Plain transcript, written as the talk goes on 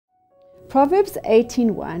Proverbs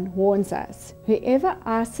 18:1 warns us, "Whoever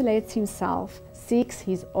isolates himself seeks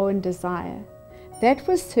his own desire." That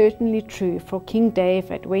was certainly true for King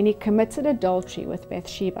David when he committed adultery with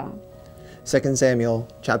Bathsheba. 2 Samuel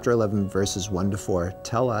chapter 11 verses 1 to 4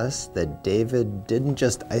 tell us that David didn't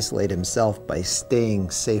just isolate himself by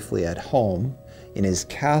staying safely at home in his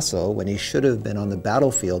castle when he should have been on the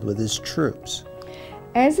battlefield with his troops.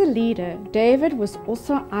 As a leader, David was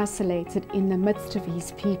also isolated in the midst of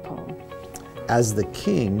his people. As the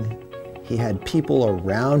king, he had people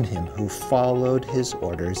around him who followed his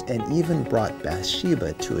orders and even brought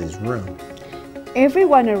Bathsheba to his room.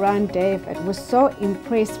 Everyone around David was so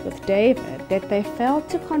impressed with David that they failed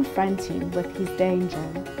to confront him with his danger.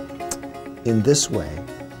 In this way,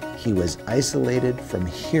 he was isolated from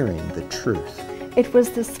hearing the truth. It was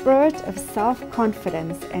the spirit of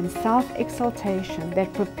self-confidence and self-exaltation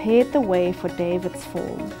that prepared the way for David's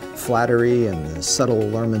fall. Flattery and the subtle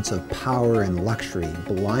allurements of power and luxury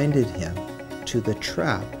blinded him to the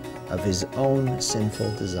trap of his own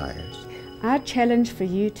sinful desires. Our challenge for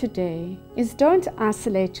you today is don't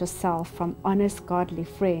isolate yourself from honest, godly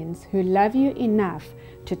friends who love you enough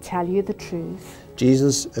to tell you the truth.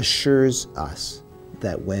 Jesus assures us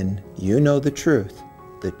that when you know the truth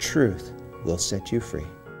will set you free.